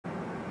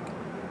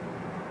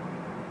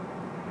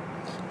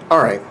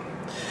Alright,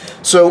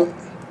 so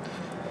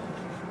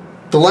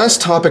the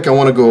last topic I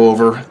want to go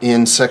over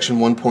in section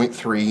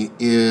 1.3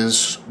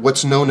 is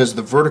what's known as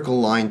the vertical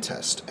line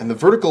test. And the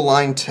vertical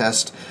line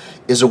test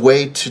is a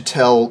way to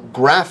tell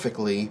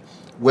graphically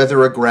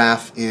whether a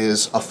graph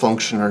is a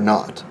function or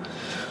not.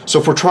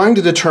 So if we're trying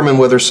to determine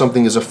whether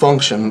something is a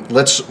function,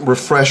 let's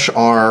refresh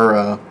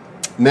our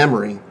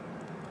memory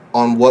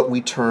on what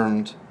we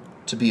termed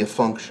to be a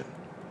function.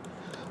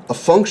 A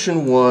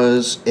function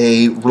was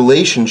a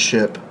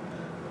relationship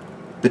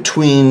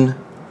between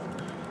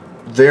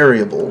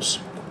variables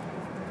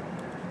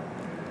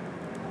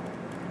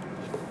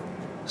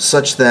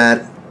such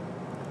that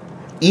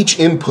each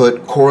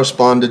input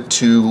corresponded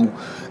to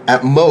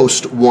at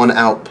most one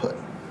output.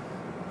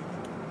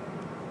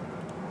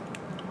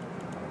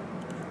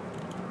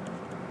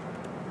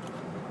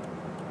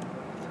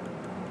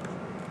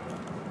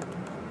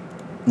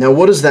 Now,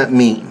 what does that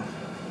mean?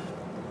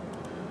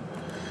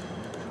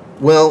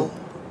 Well,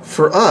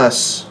 for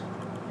us,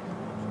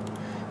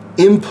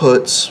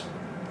 inputs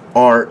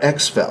are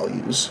x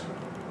values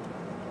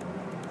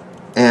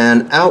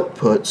and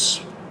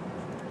outputs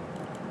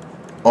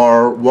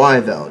are y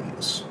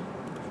values.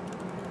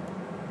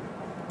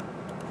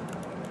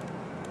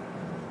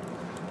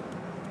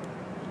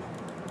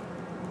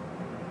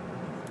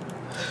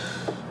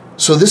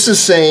 So this is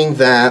saying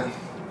that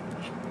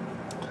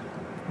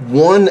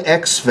one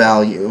x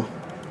value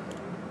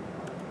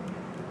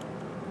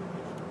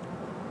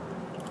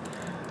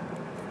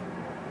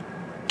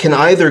can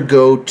either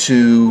go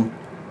to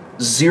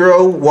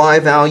 0 y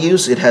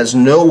values, it has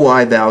no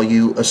y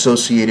value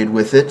associated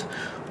with it,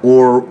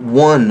 or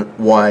 1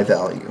 y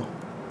value.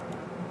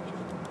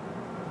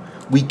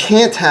 We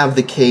can't have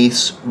the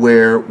case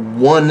where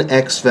one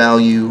x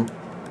value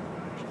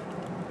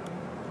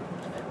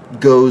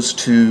goes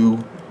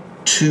to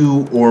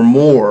 2 or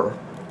more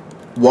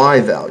y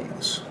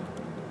values.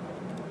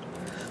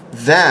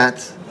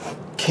 That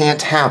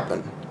can't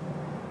happen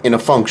in a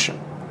function.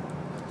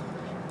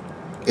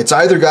 It's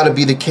either got to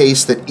be the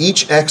case that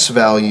each x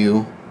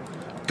value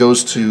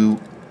goes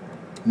to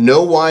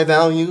no y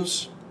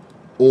values,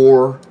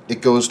 or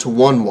it goes to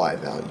one y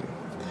value.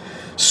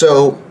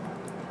 So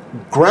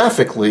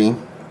graphically,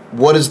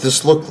 what does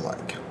this look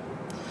like?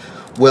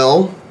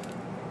 Well,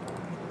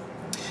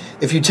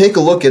 if you take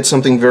a look at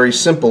something very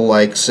simple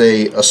like,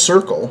 say, a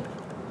circle,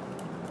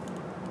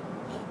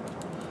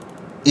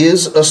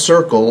 is a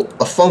circle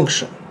a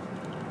function?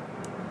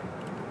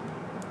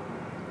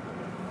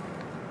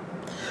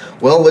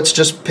 Well, let's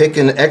just pick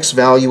an x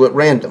value at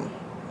random.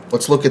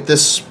 Let's look at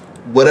this,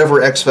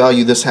 whatever x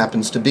value this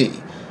happens to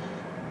be.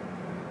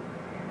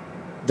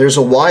 There's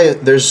a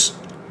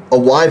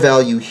y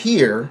value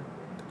here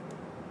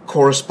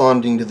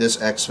corresponding to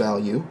this x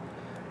value,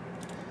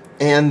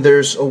 and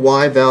there's a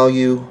y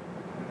value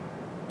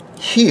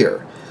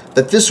here.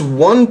 That this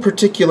one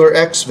particular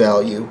x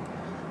value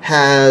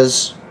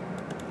has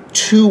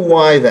two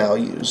y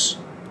values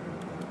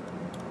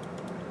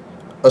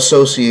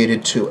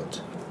associated to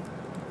it.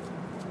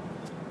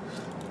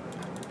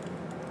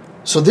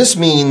 So this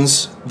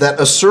means that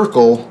a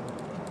circle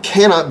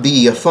cannot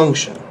be a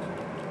function.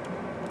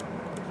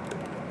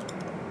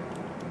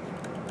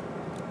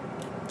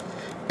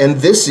 And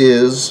this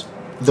is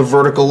the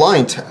vertical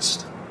line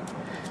test.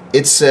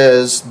 It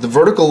says, the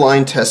vertical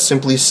line test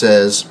simply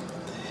says,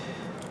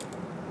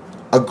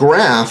 a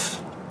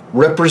graph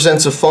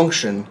represents a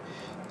function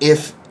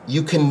if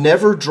you can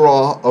never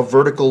draw a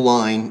vertical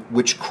line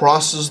which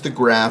crosses the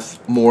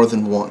graph more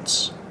than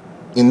once.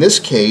 In this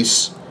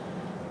case,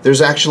 there's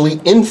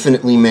actually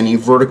infinitely many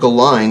vertical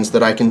lines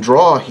that I can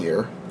draw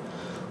here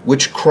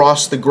which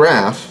cross the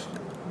graph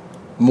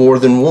more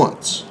than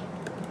once.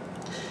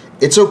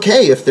 It's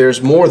okay if there's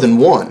more than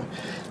one.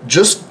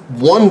 Just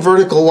one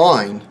vertical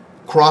line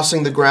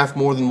crossing the graph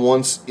more than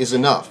once is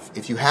enough.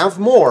 If you have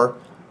more,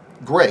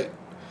 great.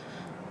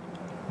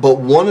 But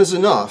one is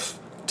enough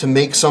to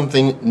make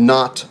something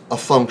not a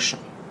function.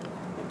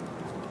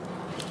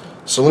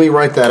 So let me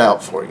write that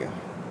out for you.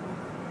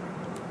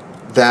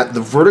 That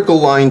the vertical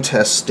line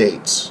test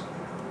states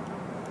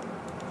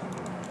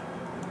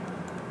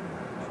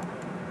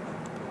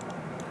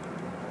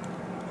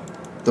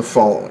the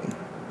following: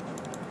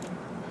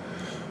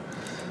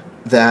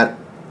 that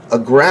a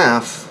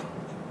graph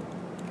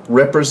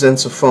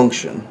represents a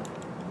function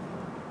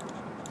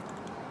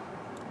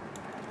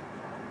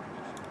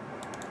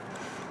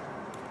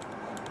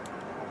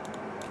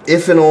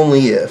if and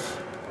only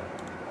if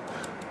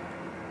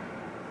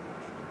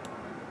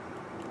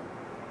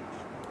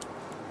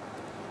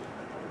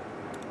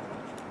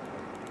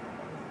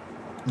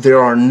there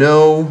are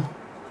no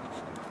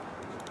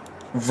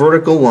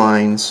vertical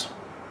lines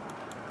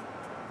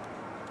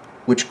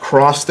which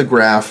cross the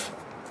graph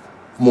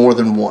more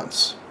than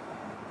once.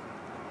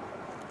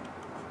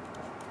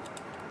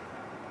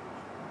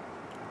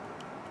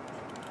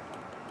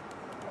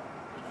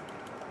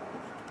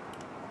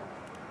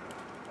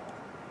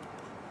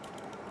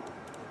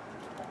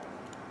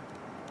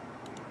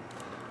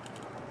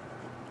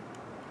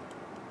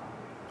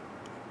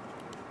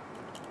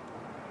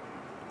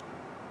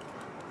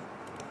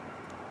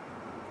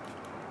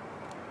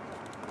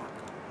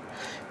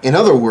 In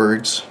other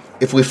words,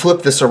 if we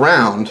flip this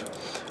around,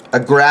 a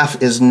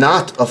graph is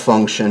not a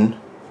function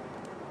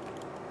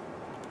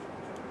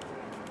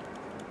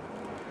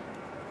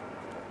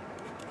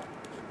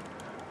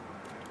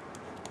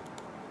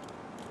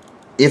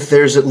if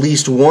there's at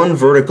least one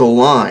vertical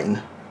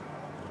line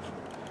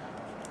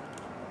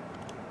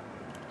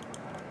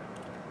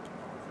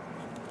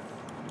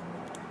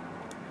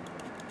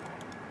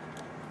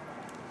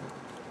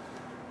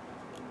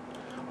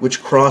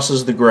which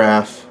crosses the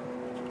graph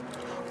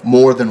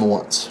more than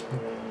once.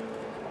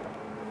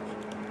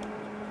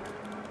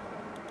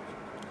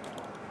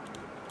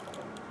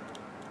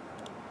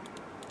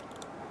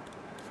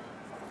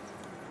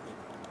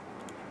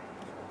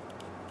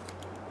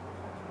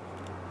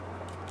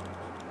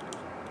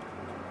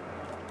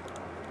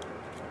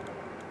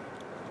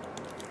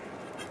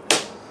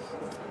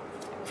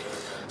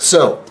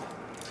 So,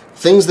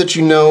 things that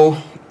you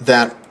know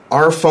that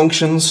are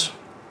functions,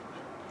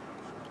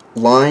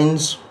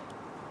 lines,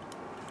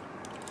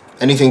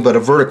 anything but a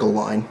vertical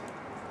line,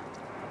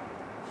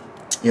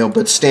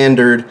 but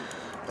standard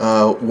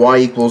y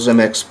equals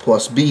mx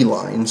plus b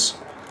lines,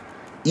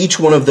 each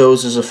one of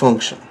those is a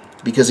function,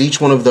 because each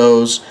one of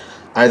those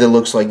either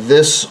looks like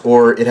this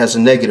or it has a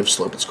negative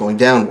slope, it's going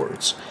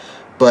downwards.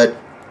 But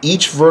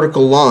each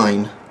vertical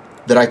line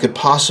that I could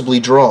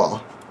possibly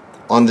draw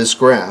on this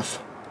graph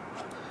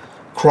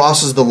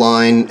crosses the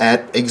line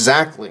at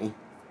exactly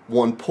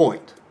 1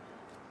 point.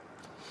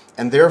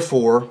 And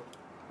therefore,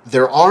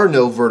 there are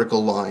no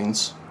vertical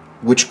lines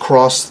which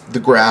cross the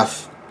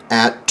graph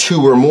at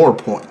 2 or more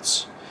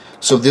points.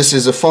 So this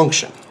is a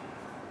function.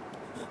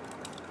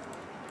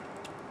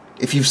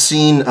 If you've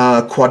seen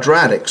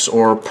quadratics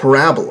or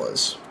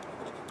parabolas,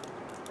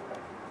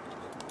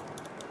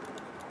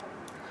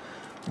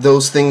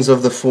 those things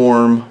of the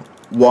form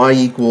y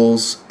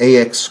equals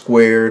ax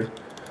squared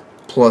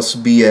plus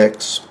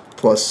bx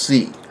plus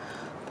c,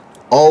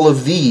 all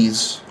of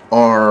these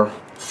are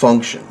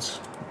functions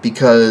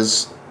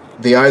because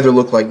they either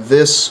look like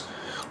this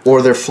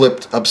or they're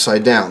flipped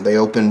upside down. They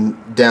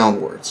open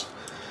downwards.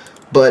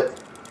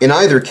 But in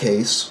either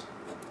case,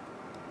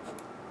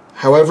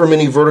 however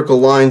many vertical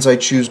lines I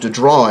choose to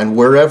draw and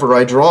wherever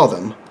I draw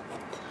them,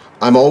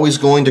 I'm always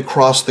going to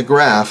cross the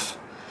graph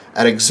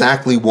at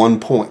exactly 1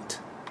 point.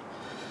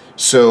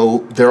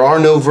 So there are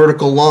no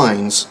vertical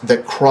lines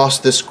that cross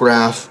this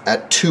graph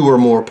at 2 or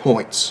more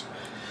points.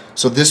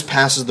 So this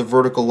passes the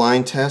vertical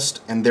line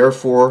test, and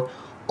therefore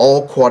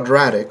all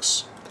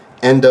quadratics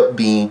end up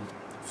being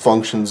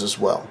functions as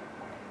well.